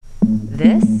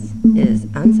This is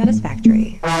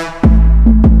Unsatisfactory.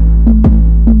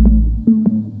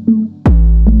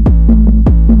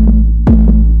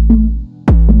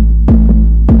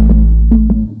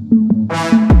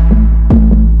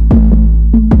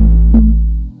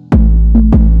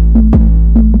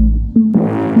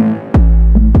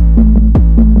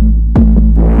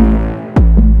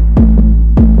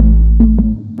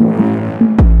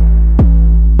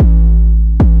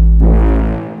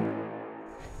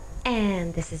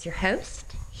 And this is your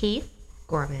host, Heath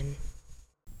Gorman.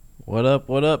 What up,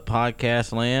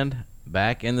 podcast land?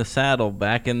 Back in the saddle,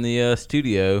 back in the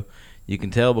studio. You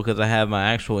can tell because I have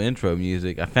my actual intro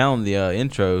music. I found the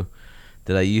intro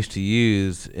that I used to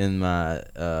use in my...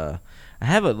 I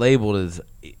have it labeled as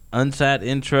Unsat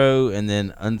Intro and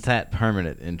then Unsat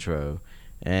Permanent Intro.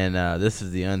 And this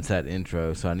is the Unsat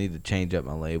Intro, so I need to change up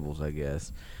my labels, I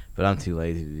guess. But I'm too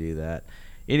lazy to do that.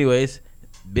 Anyways,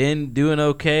 been doing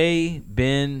okay.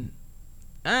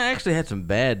 I actually had some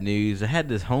bad news. I had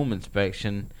this home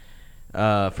inspection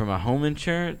for my home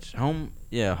insurance.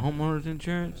 Homeowners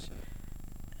insurance.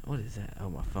 What is that? Oh,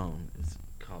 my phone is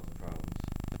causing problems.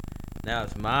 Now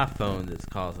it's my phone that's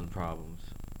causing problems.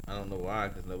 I don't know why,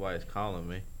 because nobody's calling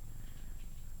me.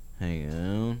 Hang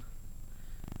on.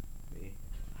 Let me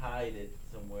hide it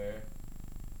somewhere.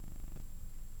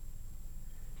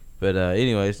 But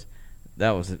anyways,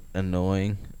 that was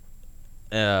annoying.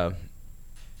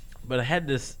 But I had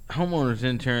this homeowner's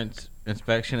insurance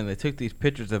inspection, and they took these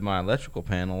pictures of my electrical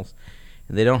panels,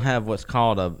 and they don't have what's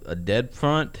called a dead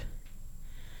front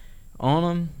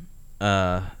on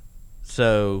them.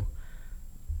 So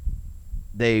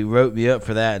they wrote me up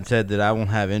for that and said that I won't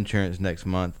have insurance next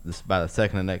month. This by the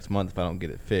second of next month if I don't get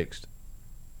it fixed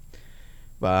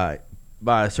by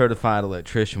a certified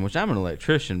electrician, which I'm an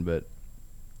electrician, but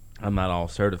I'm not all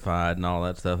certified and all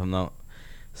that stuff. I'm not.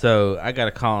 So I got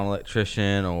to call an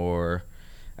electrician, or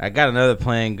I got another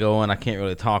plan going. I can't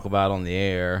really talk about on the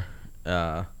air,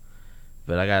 but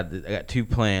I got two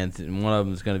plans, and one of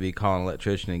them is going to be call an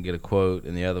electrician and get a quote,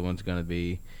 and the other one's going to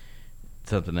be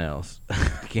something else.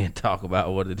 I can't talk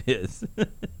about what it is.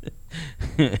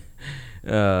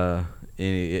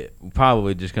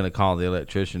 Probably just going to call the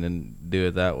electrician and do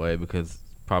it that way, because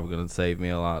it's probably going to save me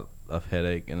a lot of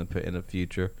headache in the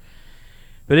future.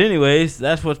 But anyways,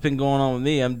 that's what's been going on with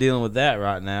me. I'm dealing with that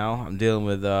right now. I'm dealing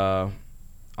with all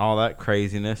that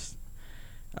craziness.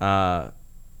 I'm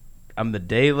a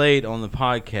day late on the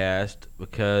podcast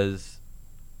because,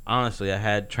 honestly, I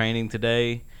had training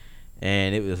today,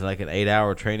 and it was like an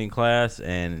 8-hour training class,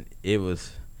 and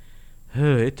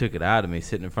it took it out of me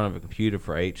sitting in front of a computer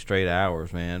for 8 straight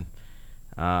hours, man.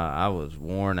 I was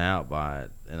worn out by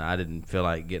it, and I didn't feel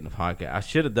like getting a podcast. I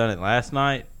should have done it last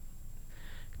night,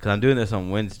 because I'm doing this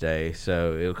on Wednesday,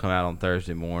 so it'll come out on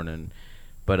Thursday morning.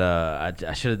 But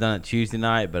I should have done it Tuesday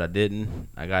night, but I didn't.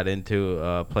 I got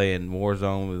into playing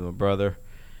Warzone with my brother,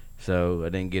 so I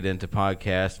didn't get into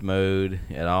podcast mode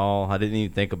at all. I didn't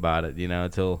even think about it,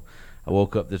 until I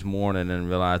woke up this morning and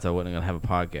realized I wasn't going to have a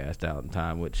podcast out in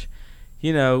time, which,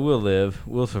 we'll live.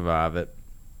 We'll survive it.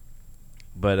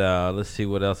 But let's see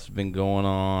what else has been going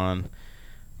on.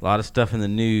 A lot of stuff in the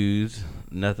news.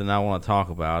 Nothing I want to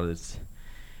talk about. It's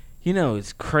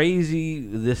crazy.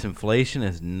 This inflation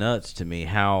is nuts to me.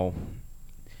 How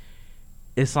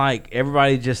it's like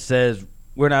everybody just says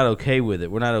we're not okay with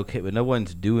it. We're not okay, but no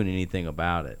one's doing anything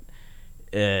about it.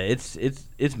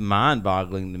 It's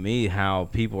mind-boggling to me how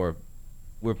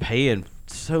we're paying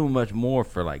so much more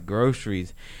for like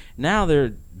groceries. Now their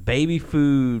baby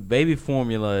food, baby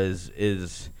formula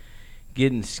is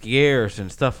getting scarce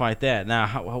and stuff like that. Now,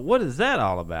 what is that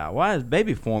all about? Why is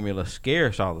baby formula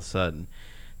scarce all of a sudden?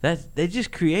 They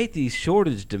just create these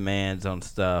shortage demands on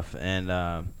stuff,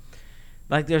 and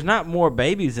like there's not more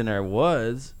babies than there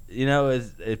was.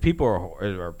 Is people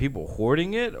are people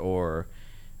hoarding it, or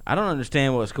I don't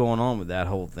understand what's going on with that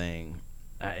whole thing.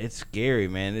 It's scary,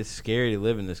 man. It's scary to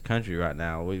live in this country right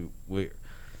now.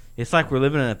 It's like we're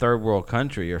living in a third world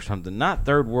country or something. Not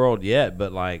third world yet,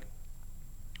 but like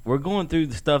we're going through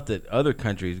the stuff that other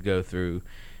countries go through,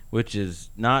 which is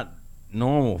not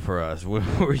normal for us.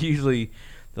 We're usually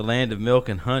the land of milk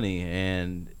and honey,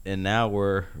 and now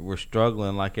we're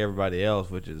struggling like everybody else,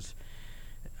 which is,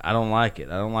 I don't like it.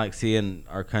 I don't like seeing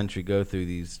our country go through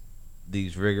these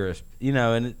rigorous,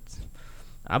 and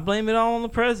I blame it all on the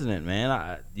president,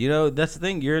 man. That's the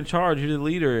thing. You're in charge. You're the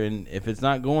leader, and if it's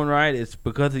not going right, it's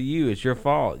because of you. It's your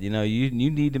fault. You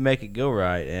need to make it go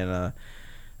right, and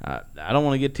I don't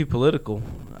want to get too political.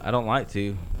 I don't like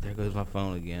to. There goes my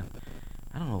phone again.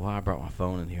 I don't know why I brought my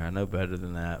phone in here. I know better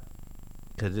than that.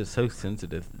 Because it's so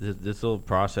sensitive. This little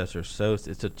processor,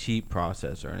 it's a cheap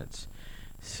processor, and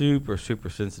super, super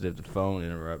sensitive to phone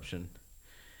interruption.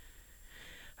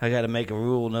 I got to make a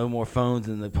rule: no more phones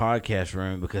in the podcast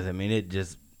room, because I mean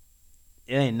it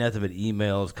ain't nothing but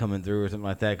emails coming through or something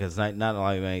like that. Because not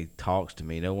like anybody talks to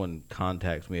me. No one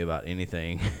contacts me about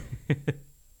anything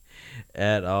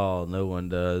at all. No one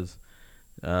does.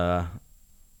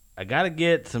 I got to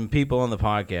get some people on the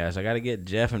podcast. I got to get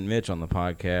Jeff and Mitch on the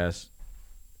podcast.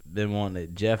 Been wanting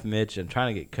it. Jeff, Mitch. I'm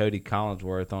trying to get Cody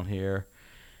Collinsworth on here.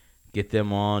 Get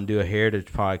them on. Do a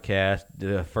Heritage podcast.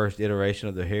 Do the first iteration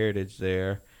of the Heritage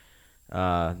there.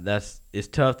 It's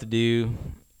tough to do.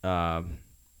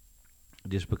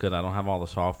 Just because I don't have all the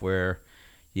software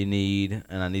you need,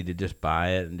 and I need to just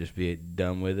buy it and just be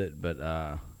done with it. But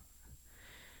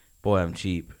boy, I'm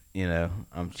cheap.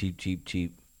 I'm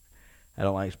cheap. I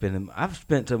don't like spending. I've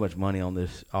spent so much money on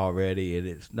this already, and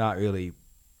it's not really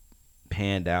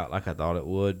panned out like I thought it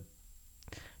would.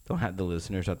 Don't have the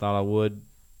listeners I thought I would.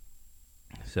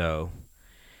 So,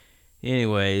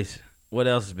 anyways, what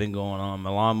else has been going on? My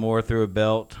lawnmower threw a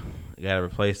belt. I got to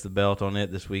replace the belt on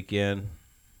it this weekend,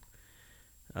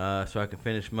 so I can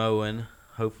finish mowing.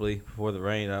 Hopefully before the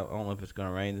rain. I don't know if it's going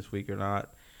to rain this week or not.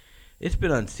 It's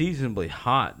been unseasonably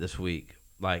hot this week.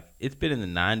 Like, it's been in the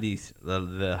 90s,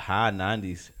 the high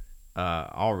 90s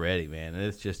already, man. And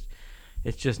it's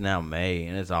just now May,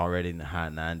 and it's already in the high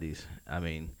 90s. I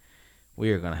mean,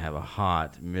 we are going to have a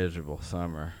hot, miserable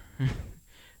summer.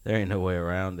 There ain't no way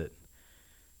around it.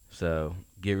 So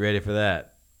get ready for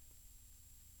that.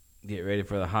 Get ready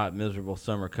for the hot, miserable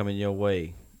summer coming your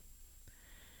way.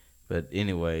 But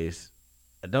anyways,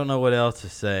 I don't know what else to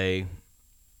say.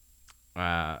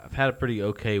 I've had a pretty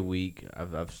okay week.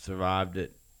 I've survived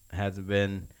it. It hasn't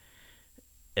been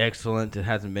excellent. It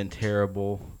hasn't been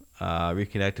terrible.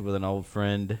 Reconnected with an old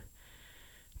friend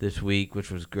this week,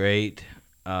 which was great.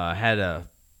 I had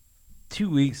 2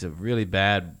 weeks of really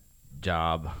bad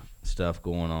job stuff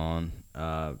going on.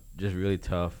 Just really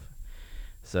tough.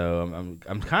 So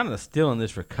I'm kind of still in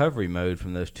this recovery mode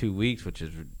from those 2 weeks, which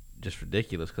is just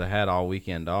ridiculous because I had all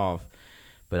weekend off.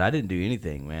 But I didn't do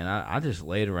anything, man. I just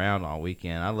laid around all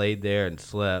weekend. I laid there and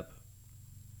slept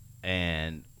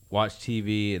and watched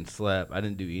TV and slept. I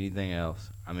didn't do anything else.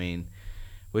 I mean,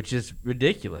 which is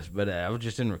ridiculous. But I was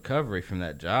just in recovery from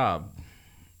that job.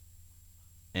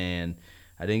 And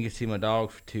I didn't get to see my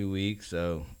dogs for 2 weeks,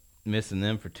 so missing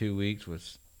them for 2 weeks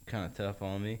was kind of tough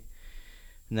on me.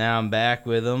 Now I'm back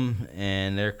with them,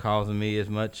 and they're causing me as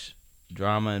much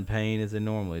drama and pain as they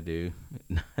normally do.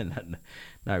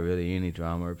 Not really any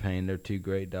drama or pain. They're two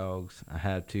great dogs. I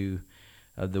have two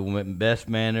of the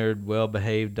best-mannered,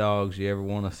 well-behaved dogs you ever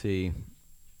want to see.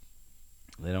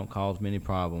 They don't cause many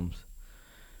problems.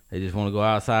 They just want to go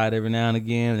outside every now and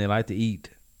again, and they like to eat.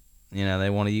 They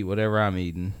want to eat whatever I'm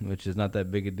eating, which is not that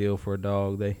big a deal for a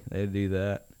dog. They do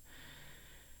that.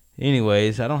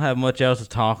 Anyways, I don't have much else to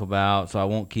talk about, so I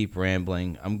won't keep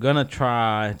rambling. I'm going to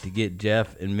try to get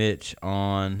Jeff and Mitch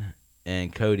on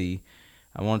and Cody.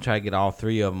 I want to try to get all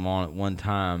three of them on at one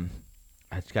time.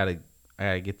 I gotta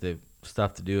get the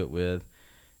stuff to do it with.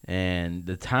 And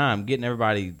the time, getting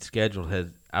everybody scheduled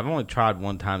I've only tried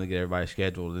one time to get everybody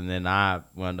scheduled, and then I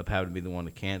wound up having to be the one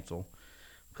to cancel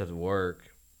because of work.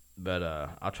 But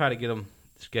I'll try to get them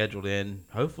scheduled in,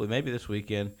 hopefully maybe this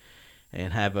weekend,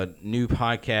 and have a new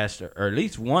podcast, or at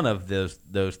least one of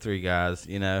those three guys,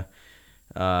 have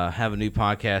a new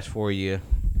podcast for you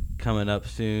coming up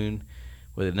soon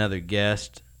with another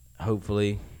guest,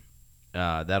 hopefully.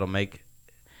 That'll make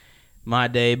my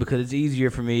day, because it's easier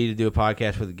for me to do a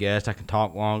podcast with a guest. I can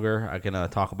talk longer. I can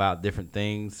talk about different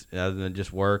things other than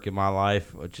just work in my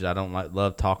life, which I don't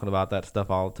love talking about that stuff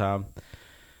all the time.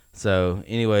 So,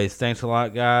 anyways, thanks a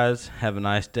lot, guys. Have a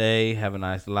nice day. Have a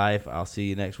nice life. I'll see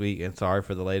you next week, and sorry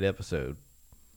for the late episode.